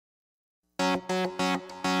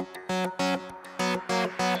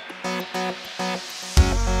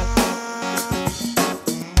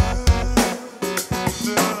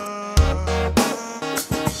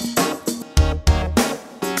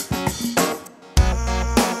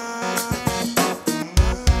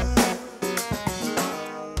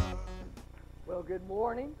good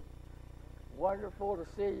morning. Wonderful to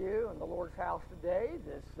see you in the Lord's house today.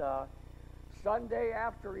 This Sunday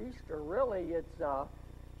after Easter, really, it's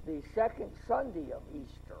the second Sunday of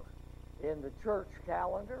Easter in the church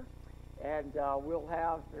calendar. And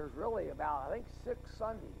there's really about, I think, 6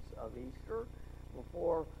 Sundays of Easter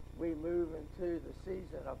before we move into the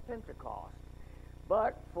season of Pentecost.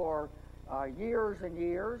 But for years and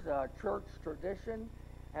years, church tradition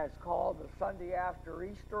has called the Sunday after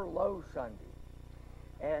Easter Low Sunday.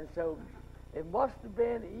 And so it must have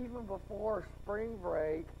been even before spring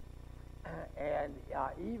break and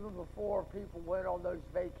even before people went on those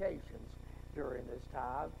vacations during this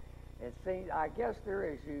time. It seems, I guess there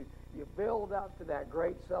is, you build up to that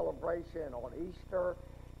great celebration on Easter,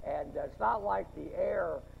 and it's not like the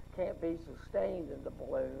air can't be sustained in the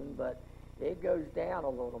balloon, but it goes down a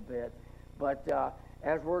little bit. But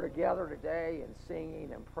as we're together today and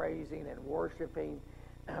singing and praising and worshiping,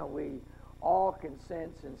 we all can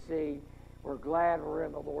sense and see we're glad we're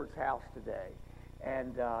in the Lord's house today.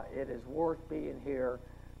 And it is worth being here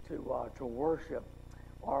to worship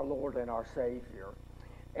our Lord and our Savior.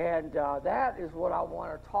 And that is what I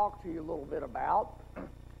want to talk to you a little bit about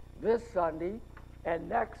this Sunday and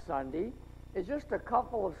next Sunday. Is just a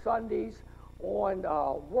couple of Sundays on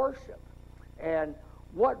worship and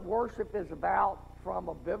what worship is about from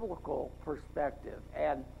a biblical perspective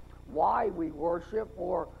and why we worship,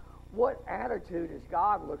 or what attitude is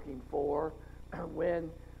God looking for when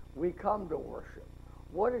we come to worship.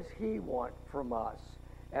 What does He want from us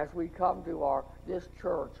as we come to this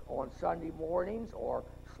church on Sunday mornings or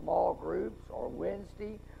small groups or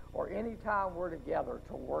Wednesday or any time we're together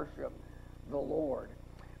to worship the Lord.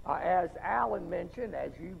 As Alan mentioned,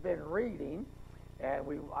 as you've been reading, and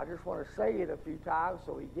I just want to say it a few times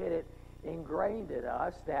so we get it ingrained in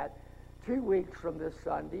us, that 2 weeks from this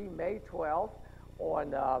Sunday, May 12th,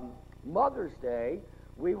 on Mother's Day,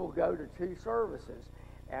 we will go to 2 services.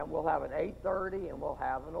 And we'll have an 8:30 and we'll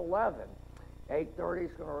have an 11. 8:30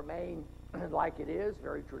 is going to remain like it is,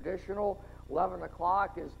 very traditional. 11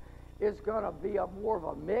 o'clock is going to be more of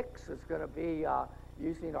a mix. It's going to be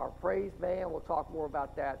using our praise band. We'll talk more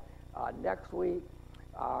about that next week.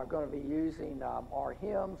 Going to be using our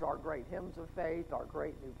hymns, our great hymns of faith, our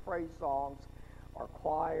great new praise songs, our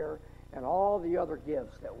choir, and all the other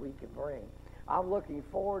gifts that we can bring. I'm looking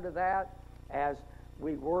forward to that as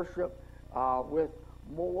we worship with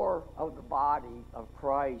more of the body of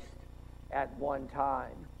Christ at one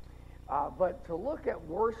time. But to look at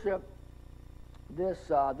worship this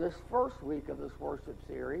first week of this worship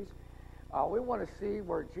series, we want to see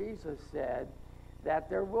where Jesus said that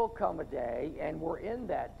there will come a day, and we're in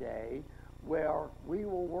that day, where we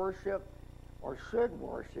will worship, or should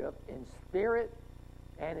worship, in spirit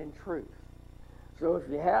and in truth. So if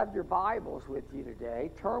you have your Bibles with you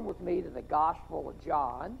today, turn with me to the Gospel of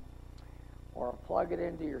John, or plug it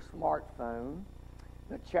into your smartphone,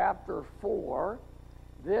 the chapter 4.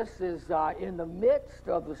 This is in the midst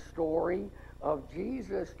of the story of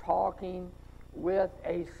Jesus talking with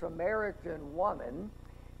a Samaritan woman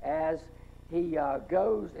as he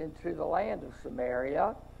goes into the land of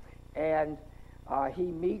Samaria, and he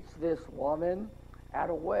meets this woman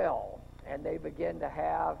at a well, and they begin to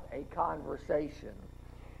have a conversation.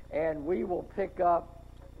 And we will pick up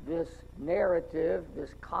this narrative,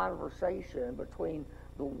 this conversation between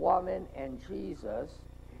the woman and Jesus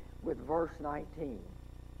with verse 19.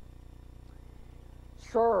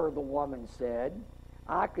 "Sir," the woman said,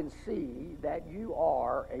 "I can see that you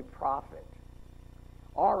are a prophet.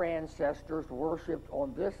 Our ancestors worshipped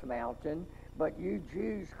on this mountain, but you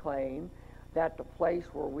Jews claim that the place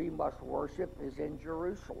where we must worship is in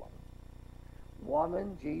Jerusalem."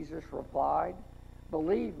 "Woman," Jesus replied,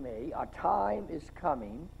 "believe me, a time is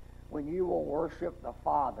coming when you will worship the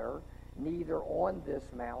Father neither on this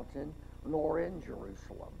mountain nor in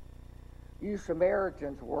Jerusalem. You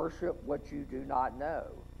Samaritans worship what you do not know.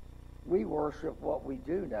 We worship what we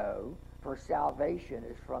do know, for salvation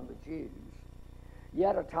is from the Jews.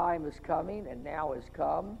 Yet a time is coming, and now has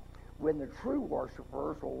come, when the true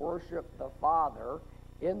worshipers will worship the Father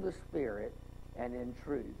in the Spirit and in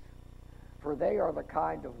truth. For they are the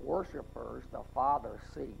kind of worshipers the Father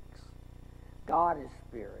seeks. God is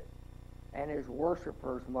Spirit, and His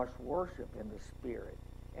worshipers must worship in the Spirit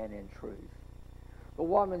and in truth." The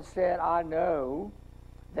woman said, "I know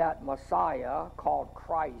that Messiah, called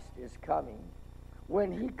Christ, is coming.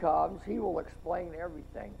 When He comes, He will explain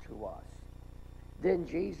everything to us." Then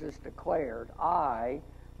Jesus declared, "I,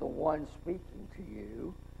 the one speaking to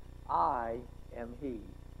you, I am He."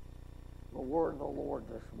 The word of the Lord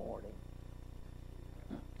this morning.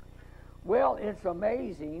 Well, it's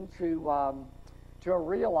amazing to to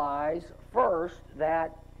realize first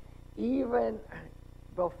that even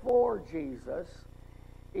before Jesus,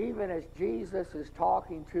 even as Jesus is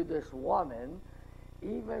talking to this woman,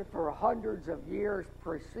 even for hundreds of years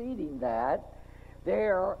preceding that,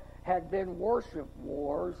 there had been worship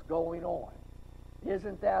wars going on.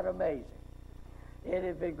 Isn't that amazing? It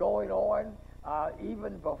had been going on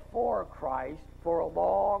even before Christ for a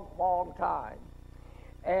long, long time.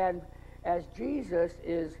 And as Jesus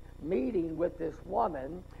is meeting with this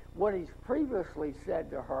woman, what he's previously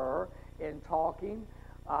said to her in talking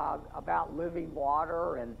about living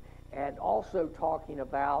water and also talking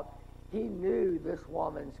about, he knew this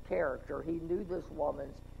woman's character. He knew this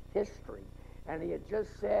woman's history. And he had just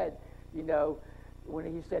said, you know, when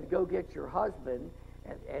he said, go get your husband,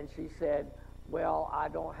 and she said, well, I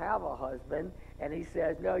don't have a husband. And he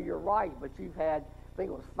says, no, you're right, but you've had, I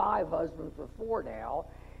think it was 5 husbands before now.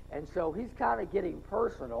 And so he's kind of getting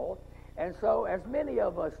personal. And so, as many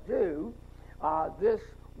of us do, this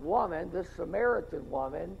woman, this Samaritan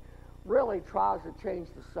woman, really tries to change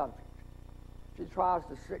the subject. She tries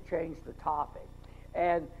to change the topic.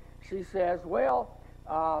 And she says, well,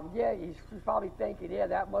 yeah, she's probably thinking, yeah,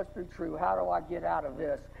 that must be true. How do I get out of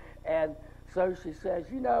this? And so she says,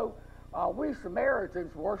 you know, we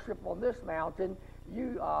Samaritans worship on this mountain.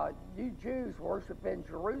 You Jews worship in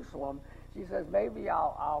Jerusalem. She says, maybe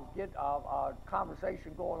I'll get a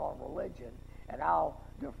conversation going on religion, and I'll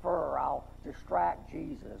defer, I'll distract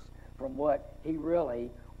Jesus from what he really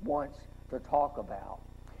wants to talk about.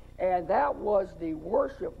 And that was the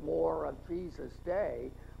worship war of Jesus'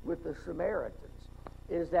 day with the Samaritans,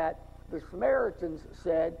 is that the Samaritans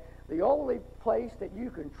said, the only place that you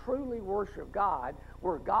can truly worship God,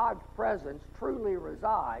 where God's presence truly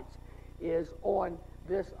resides, is on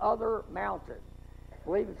this other mountain. I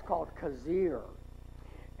believe it's called Kazir.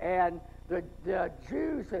 And the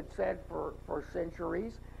Jews had said for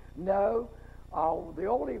centuries, no, the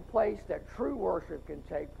only place that true worship can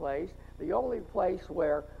take place, the only place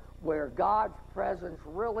where God's presence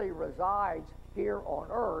really resides here on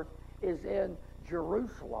earth is in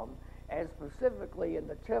Jerusalem, and specifically in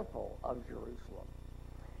the temple of Jerusalem.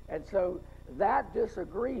 And so that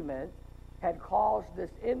disagreement had caused this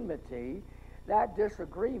enmity. That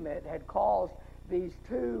disagreement had caused these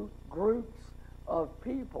two groups of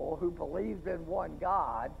people who believed in one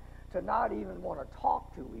God to not even want to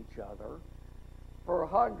talk to each other for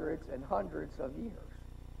hundreds and hundreds of years.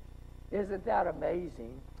 Isn't that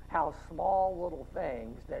amazing how small little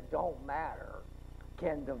things that don't matter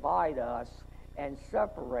can divide us and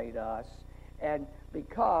separate us and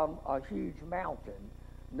become a huge mountain,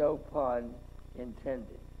 no pun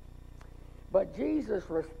intended. But Jesus'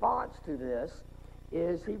 response to this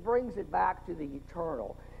is he brings it back to the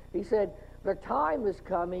eternal. He said, the time is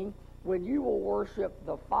coming when you will worship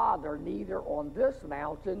the Father neither on this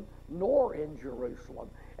mountain nor in Jerusalem.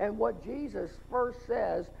 And what Jesus first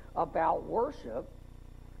says about worship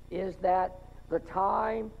is that the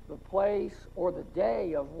time, the place, or the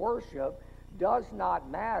day of worship does not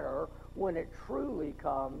matter when it truly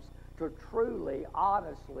comes to truly,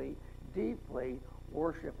 honestly, deeply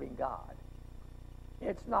worshiping God.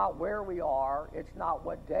 It's not where we are. It's not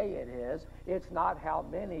what day it is. It's not how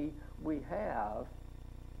many we have.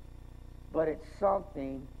 But it's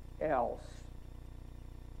something else.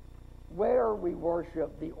 Where we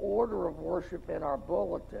worship, the order of worship in our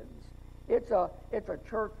bulletins. It's a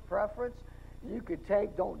church preference. You could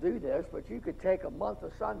take, don't do this, but you could take a month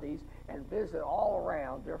of Sundays and visit all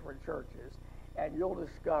around different churches, and you'll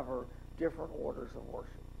discover different orders of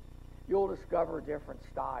worship. You'll discover different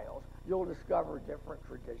styles. You'll discover different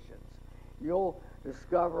traditions. You'll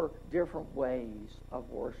discover different ways of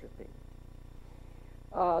worshiping.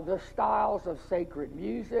 The styles of sacred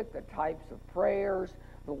music, the types of prayers,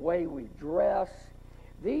 the way we dress,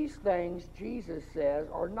 these things, Jesus says,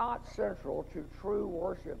 are not central to true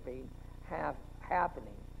worshiping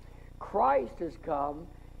happening. Christ has come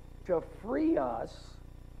to free us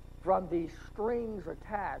from these strings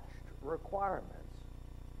attached requirements.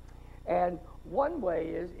 And one way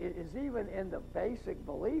is even in the basic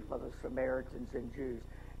belief of the Samaritans and Jews.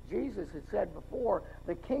 Jesus had said before,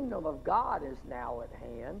 the kingdom of God is now at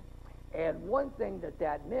hand. And one thing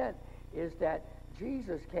that meant is that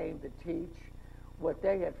Jesus came to teach what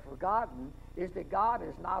they had forgotten, is that God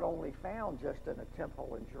is not only found just in a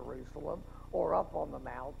temple in Jerusalem or up on the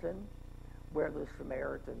mountain where the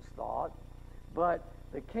Samaritans thought, but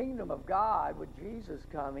the kingdom of God with Jesus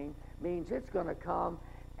coming means it's going to come,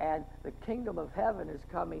 and the kingdom of heaven is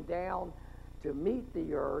coming down to meet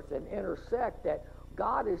the earth and intersect that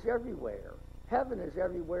God is everywhere. Heaven is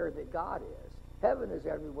everywhere that God is. Heaven is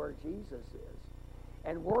everywhere Jesus is.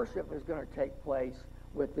 And worship is going to take place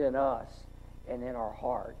within us and in our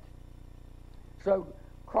heart. So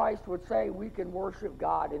Christ would say we can worship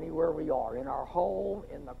God anywhere we are, in our home,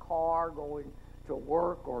 in the car, going to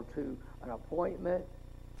work or to an appointment,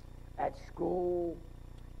 at school,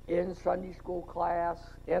 in Sunday school class,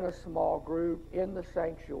 in a small group, in the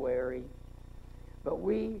sanctuary. But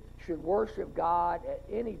we should worship God at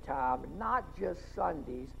any time, not just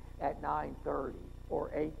Sundays at 9:30 or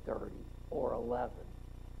 8:30 or 11.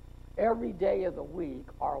 Every day of the week,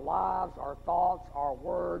 our lives, our thoughts, our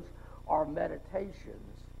words, our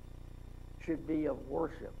meditations should be of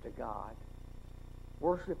worship to God.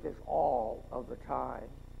 Worship is all of the time.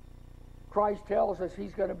 Christ tells us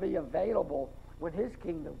he's going to be available when his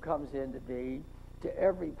kingdom comes into being to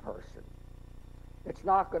every person. It's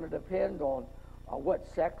not going to depend on what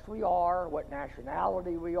sex we are, what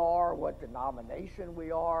nationality we are, what denomination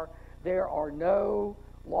we are. There are no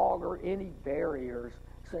longer any barriers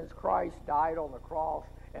since Christ died on the cross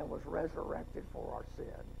and was resurrected for our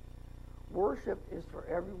sin. Worship is for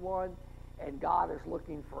everyone, and God is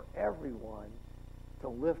looking for everyone to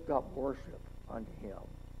lift up worship unto him.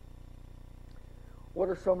 What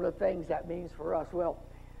are some of the things that means for us? Well,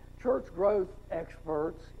 church growth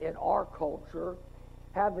experts in our culture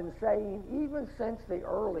have been saying, even since the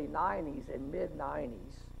early 90s and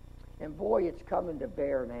mid-90s, and boy, it's coming to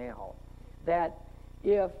bear now, that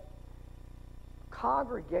if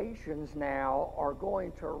congregations now are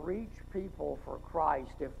going to reach people for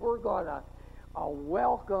Christ, if we're going to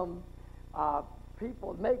welcome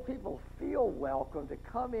people, make people feel welcome to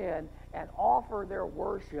come in and offer their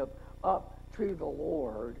worship up to the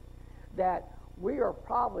Lord, that we are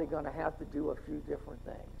probably going to have to do a few different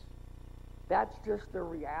things. That's just the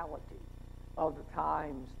reality of the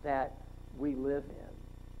times that we live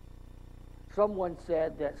in. Someone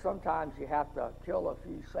said that sometimes you have to kill a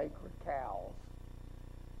few sacred cows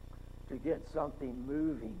to get something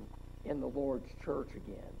moving in the Lord's church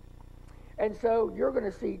again. And so you're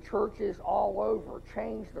going to see churches all over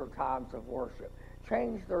change their times of worship,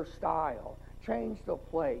 change their style, change the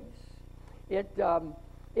place. It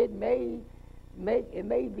may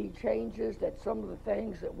be changes that some of the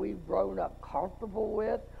things that we've grown up comfortable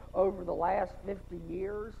with over the last 50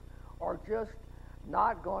 years are just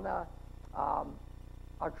not going to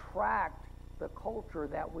attract the culture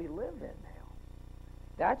that we live in now.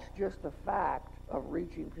 That's just the fact of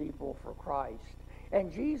reaching people for Christ.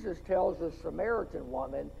 And Jesus tells the Samaritan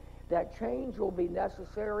woman that change will be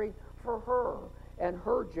necessary for her and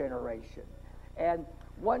her generation. And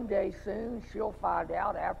one day soon, she'll find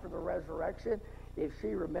out after the resurrection, if she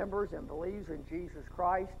remembers and believes in Jesus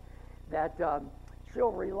Christ, that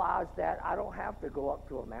she'll realize that I don't have to go up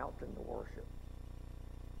to a mountain to worship.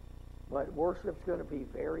 But worship's going to be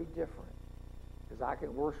very different, because I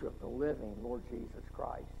can worship the living Lord Jesus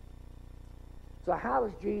Christ. So how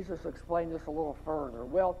does Jesus explain this a little further?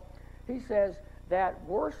 Well, he says that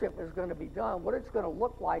worship is going to be done. What it's going to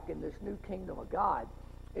look like in this new kingdom of God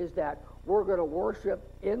is that we're going to worship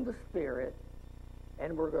in the Spirit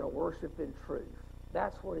and we're going to worship in truth.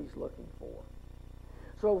 That's what he's looking for.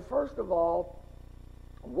 So first of all,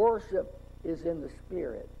 worship is in the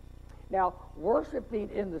Spirit. Now, worshiping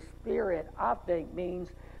in the Spirit, I think, means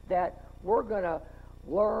that we're going to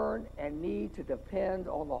learn and need to depend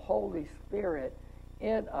on the Holy Spirit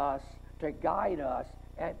in us to guide us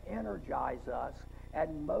and energize us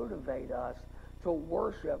and motivate us to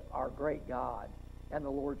worship our great God and the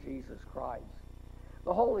Lord Jesus Christ.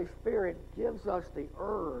 The Holy Spirit gives us the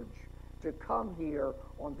urge to come here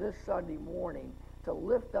on this Sunday morning to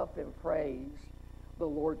lift up and praise the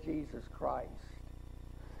Lord Jesus Christ.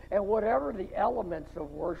 And whatever the elements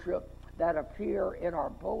of worship that appear in our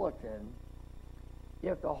bulletin,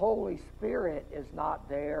 if the Holy Spirit is not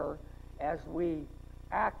there as we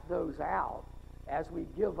act those out, as we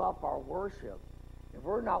give up our worship, if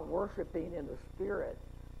we're not worshiping in the Spirit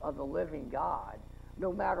of the living God,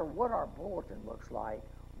 no matter what our bulletin looks like,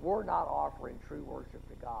 we're not offering true worship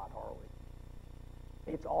to God, are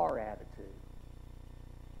we? It's our attitude.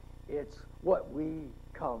 It's what we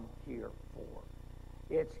come here for.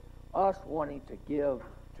 It's us wanting to give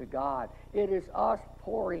to God. It is us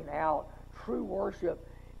pouring out. True worship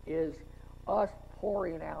is us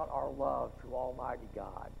pouring out our love to Almighty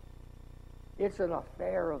God. It's an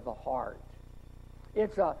affair of the heart.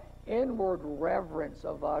 It's an inward reverence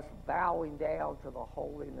of us bowing down to the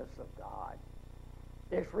holiness of God.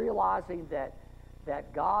 It's realizing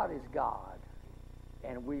that God is God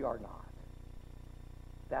and we are not.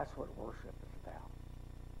 That's what worship is about.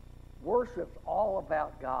 Worship's all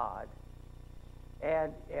about God.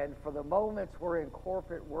 And for the moments we're in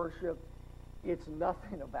corporate worship, it's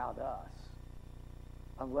nothing about us.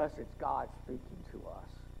 unless it's God speaking to us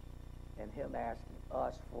and Him asking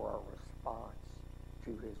us for a response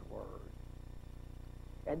to His Word.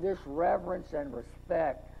 And this reverence and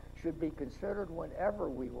respect should be considered whenever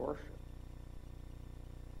we worship.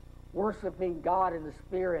 Worshiping God in the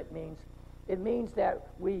Spirit means that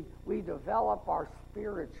we develop our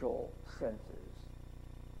spiritual senses.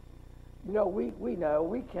 We know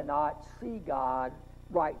we cannot see God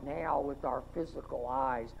right now with our physical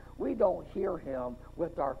eyes. We don't hear Him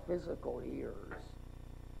with our physical ears.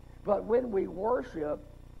 But when we worship,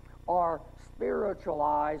 our spiritual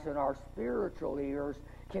eyes and our spiritual ears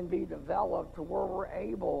can be developed to where we're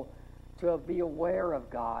able to be aware of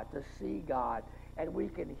God, to see God, and we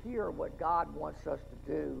can hear what God wants us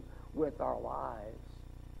to do with our lives.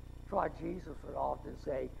 That's why Jesus would often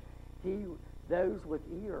say, those with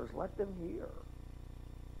ears, let them hear.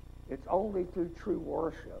 It's only through true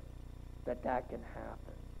worship that can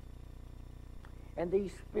happen. And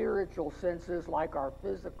these spiritual senses, like our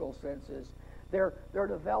physical senses, they're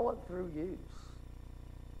developed through use.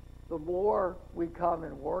 The more we come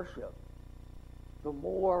and worship, the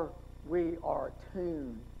more we are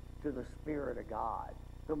attuned to the Spirit of God,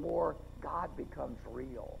 the more God becomes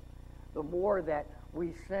real, the more that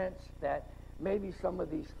we sense that maybe some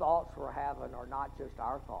of these thoughts we're having are not just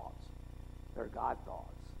our thoughts, they're God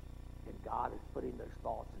thoughts. And God is putting those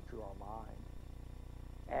thoughts into our mind.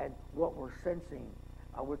 And what we're sensing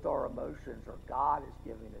with our emotions, or God is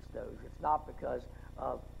giving us those. It's not because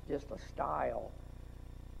of just a style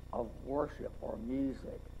of worship or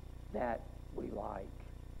music that we like.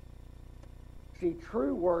 See,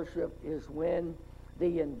 true worship is when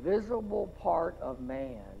the invisible part of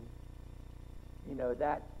man,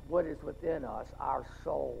 that what is within us, our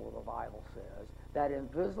soul, the Bible says, that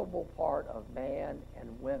invisible part of man and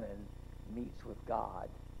women meets with God.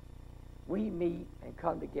 We meet and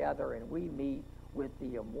come together, and we meet with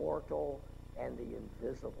the immortal and the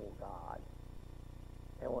invisible God.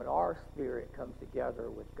 And when our spirit comes together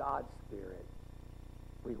with God's Spirit,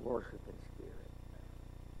 we worship in spirit.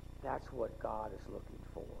 That's what God is looking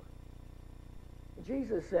for. And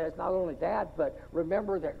Jesus says not only that, but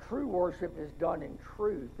remember that true worship is done in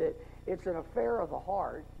truth. It's an affair of the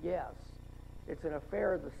heart, yes. It's an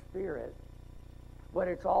affair of the spirit, but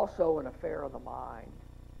it's also an affair of the mind.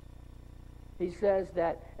 He says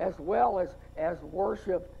that as well as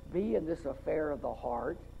worship be in this affair of the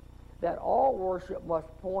heart, that all worship must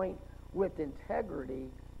point with integrity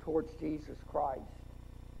towards Jesus Christ,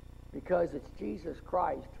 because it's Jesus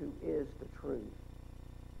Christ who is the truth.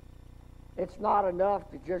 It's not enough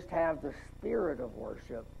to just have the spirit of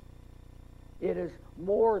worship. It is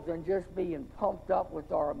more than just being pumped up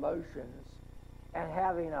with our emotions and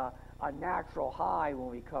having a natural high when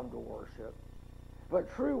we come to worship. But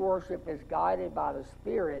true worship is guided by the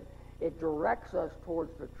Spirit. It directs us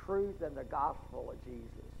towards the truth and the gospel of Jesus.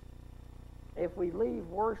 If we leave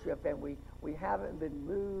worship and we haven't been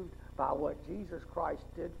moved by what Jesus Christ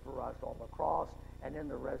did for us on the cross and in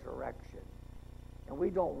the resurrection, and we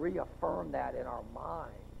don't reaffirm that in our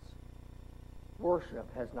minds,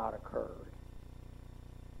 worship has not occurred.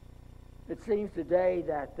 It seems today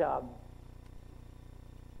that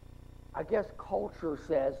I guess culture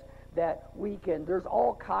says that there's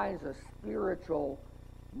all kinds of spiritual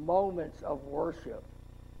moments of worship,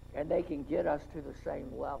 and they can get us to the same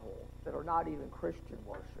level that are not even Christian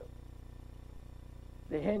worship.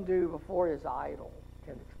 The Hindu before his idol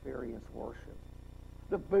can experience worship.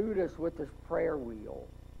 The Buddhist with his prayer wheel.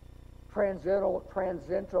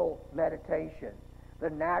 Transcendental meditation. The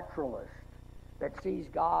naturalist that sees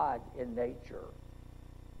God in nature.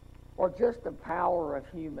 Or just the power of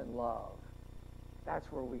human love.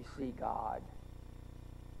 That's where we see God.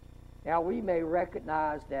 Now, we may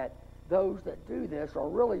recognize that those that do this are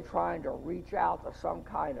really trying to reach out to some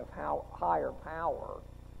kind of higher power.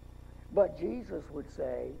 But Jesus would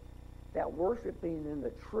say that worshiping in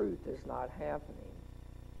the truth is not happening.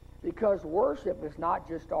 Because worship is not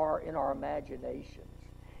just in our imaginations.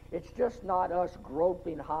 It's just not us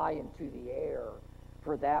groping high into the air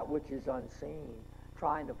for that which is unseen,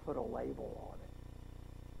 trying to put a label on it.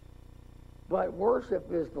 But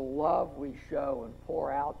worship is the love we show and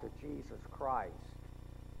pour out to Jesus Christ,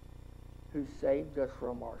 who saved us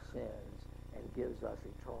from our sins and gives us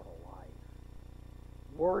eternal life.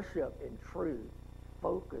 Worship in truth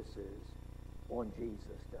focuses on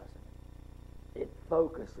Jesus, doesn't it? It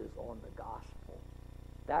focuses on the gospel.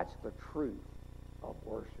 That's the truth of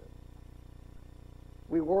worship.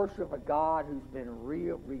 We worship a God who's been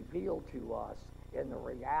revealed to us in the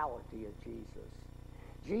reality of Jesus.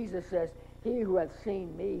 Jesus says, "He who hath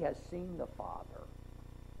seen me has seen the Father."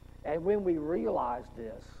 And when we realize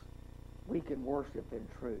this, we can worship in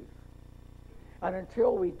truth. And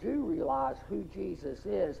until we do realize who Jesus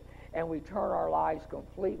is and we turn our lives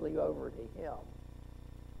completely over to him,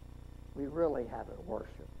 we really haven't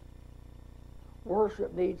worshiped.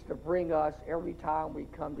 Worship needs to bring us, every time we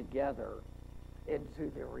come together, into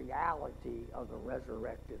the reality of the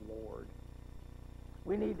resurrected Lord.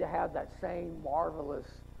 We need to have that same marvelous,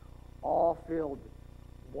 awe-filled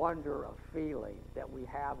wonder of feeling that we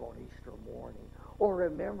have on Easter morning, or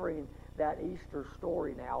remembering that Easter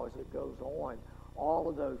story now as it goes on, all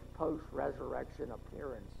of those post-resurrection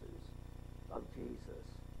appearances of Jesus.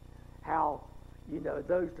 How,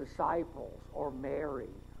 those disciples, or Mary,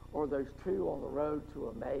 or those two on the road to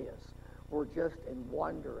Emmaus, were just in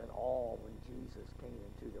wonder and awe when Jesus came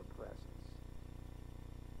into their presence.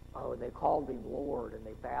 Oh, and they called him Lord, and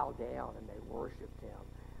they bowed down and they worshiped him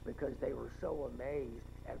because they were so amazed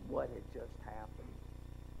at what had just happened.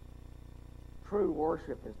 True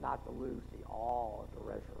worship is not to lose the awe of the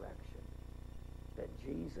resurrection, that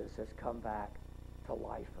Jesus has come back to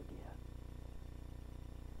life again.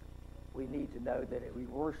 We need to know that we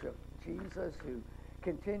worship Jesus, who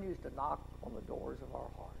continues to knock on the doors of our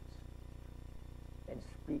hearts and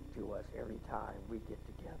speak to us every time we get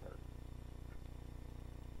together.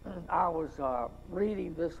 I was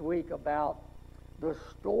reading this week about the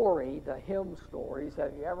hymn stories.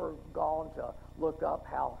 Have you ever gone to look up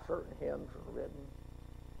how certain hymns are written?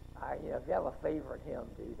 If you have a favorite hymn,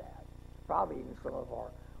 do that. Probably even some of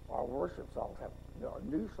our worship songs our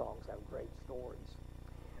new songs have great stories.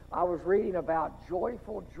 I was reading about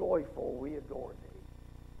Joyful, Joyful, We Adore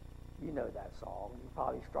Thee. You know that song. You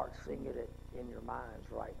probably start singing it in your minds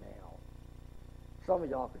right now. Some of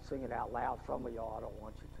y'all could sing it out loud. Some of y'all, I don't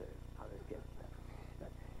want you to. I'm just kidding.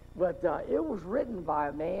 But it was written by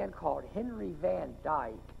a man called Henry Van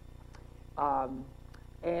Dyke.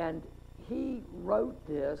 And he wrote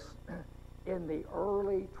this in the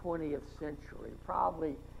early 20th century,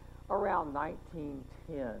 probably around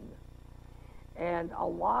 1910. And a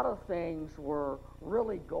lot of things were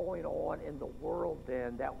really going on in the world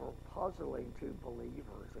then that were puzzling to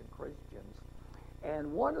believers and Christians.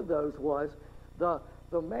 And one of those was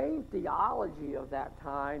the main theology of that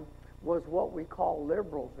time was what we call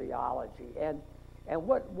liberal theology. And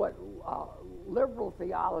what liberal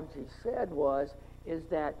theology said is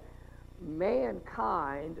that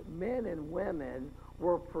mankind, men and women,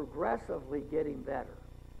 were progressively getting better.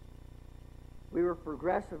 We were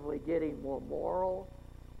progressively getting more moral.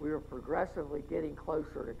 We were progressively getting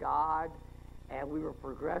closer to God. And we were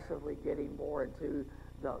progressively getting more into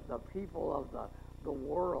the people of the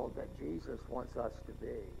world that Jesus wants us to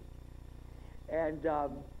be. And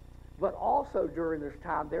but also during this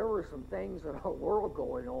time, there were some things in our world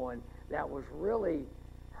going on that was really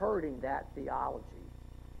hurting that theology.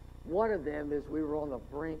 One of them is we were on the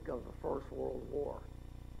brink of the First World War.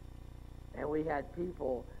 And we had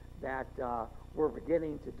people that were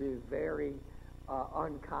beginning to do very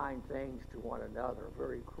unkind things to one another,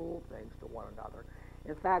 very cruel things to one another.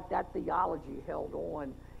 In fact, that theology held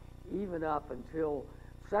on even up until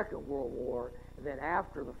Second World War. And then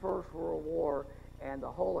after the First World War and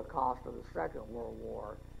the Holocaust of the Second World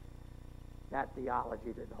War, that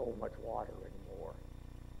theology didn't hold much water anymore.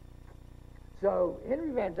 So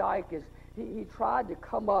Henry Van Dyke he tried to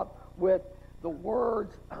come up with the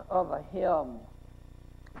words of a hymn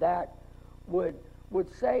that would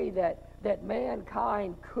say that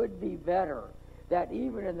mankind could be better, that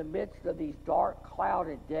even in the midst of these dark,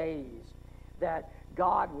 clouded days, that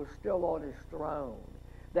God was still on his throne,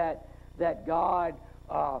 that God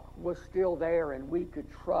was still there and we could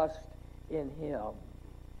trust in him.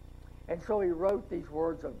 And so he wrote these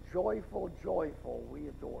words of Joyful, Joyful, We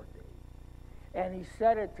Adore Thee. And he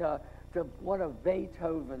set it to one of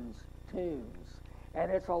Beethoven's tunes.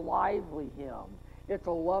 And it's a lively hymn. It's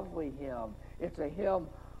a lovely hymn. It's a hymn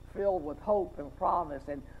filled with hope and promise.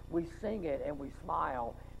 And we sing it and we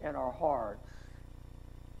smile in our hearts.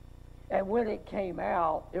 And when it came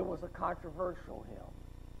out, it was a controversial hymn.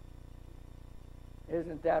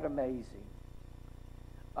 Isn't that amazing?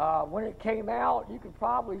 When it came out, you could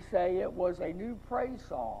probably say it was a new praise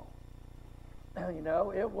song.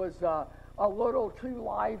 It was a little too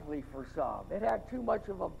lively for some. It had too much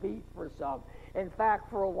of a beat for some. In fact,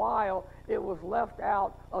 for a while, it was left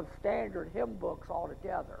out of standard hymn books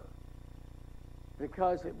altogether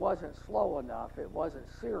because it wasn't slow enough. It wasn't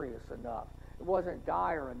serious enough. It wasn't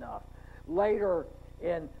dire enough. Later,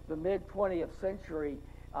 in the mid-20th century,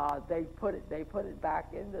 they put it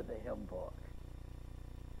back into the hymn book.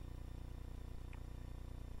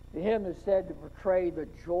 The hymn is said to portray the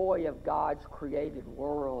joy of God's created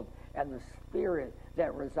world and the spirit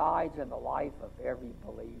that resides in the life of every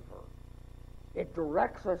believer. It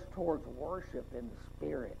directs us towards worship in the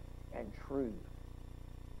Spirit and truth.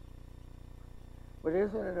 But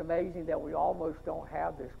isn't it amazing that we almost don't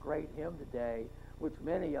have this great hymn today, which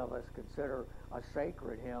many of us consider a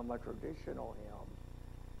sacred hymn, a traditional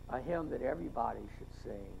hymn, a hymn that everybody should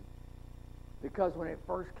sing? Because when it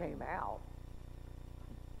first came out,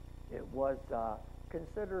 it was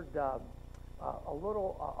considered a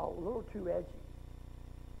little too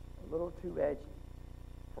edgy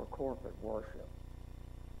for corporate worship.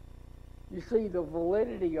 You see, the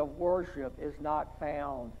validity of worship is not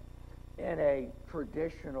found in a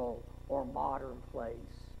traditional or modern place.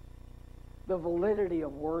 The validity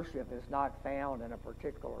of worship is not found in a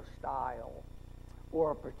particular style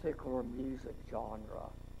or a particular music genre.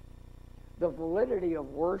 The validity of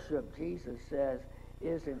worship, Jesus says,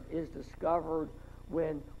 is discovered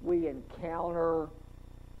when we encounter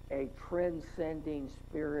a transcending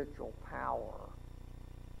spiritual power,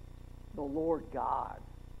 the Lord God,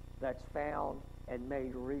 that's found and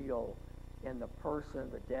made real in the person,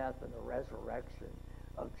 the death, and the resurrection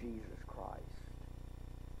of Jesus Christ.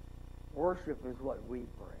 Worship is what we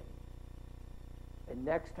bring. And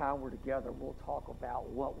next time we're together, we'll talk about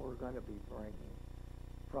what we're going to be bringing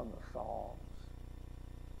from the Psalms.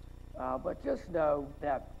 But just know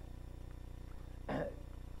that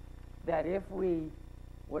that if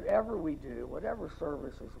whatever we do, whatever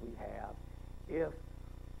services we have, if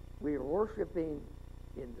we are worshiping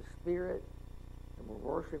in the Spirit and we're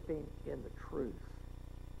worshiping in the truth,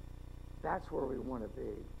 that's where we want to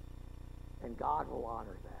be. And God will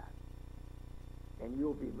honor that. And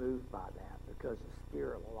you'll be moved by that, because the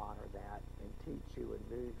Spirit will honor that and teach you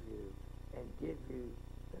and move you and give you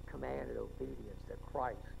the commanded obedience that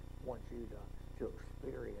Christ wants you to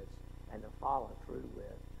experience and to follow through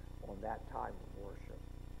with on that time of worship.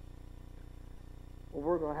 Well,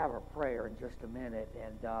 we're going to have a prayer in just a minute,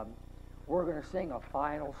 and we're going to sing a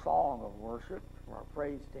final song of worship from our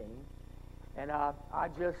praise team. And I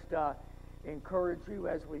just encourage you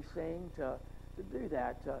as we sing to do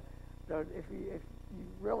that. If you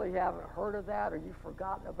really haven't heard of that, or you've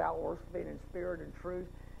forgotten about worshiping in spirit and truth,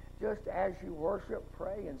 just as you worship,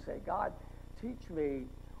 pray and say, God, teach me,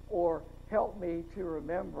 or help me to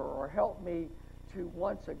remember, or help me to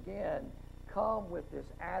once again come with this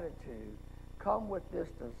attitude, come with this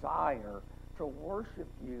desire to worship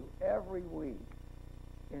you every week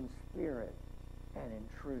in spirit and in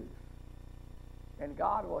truth. And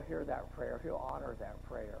God will hear that prayer. He'll honor that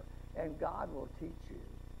prayer. And God will teach you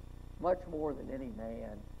much more than any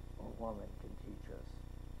man or woman can teach us.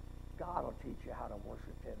 God will teach you how to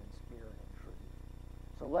worship him in spirit and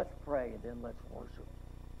truth. So let's pray, and then let's worship.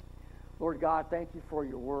 Lord God, thank you for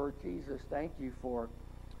your word. Jesus, thank you for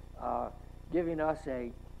giving us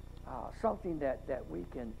something that we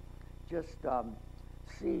can just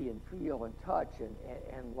see and feel and touch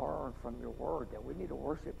and learn from your word, that we need to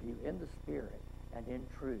worship you in the spirit and in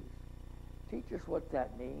truth. Teach us what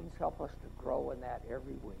that means. Help us to grow in that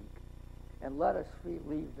every week. And let us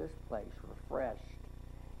leave this place refreshed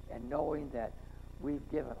and knowing that we've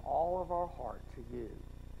given all of our heart to you.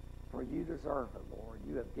 For you deserve it, Lord.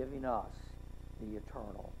 You have given us the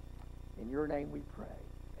eternal. In your name we pray.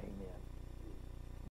 Amen.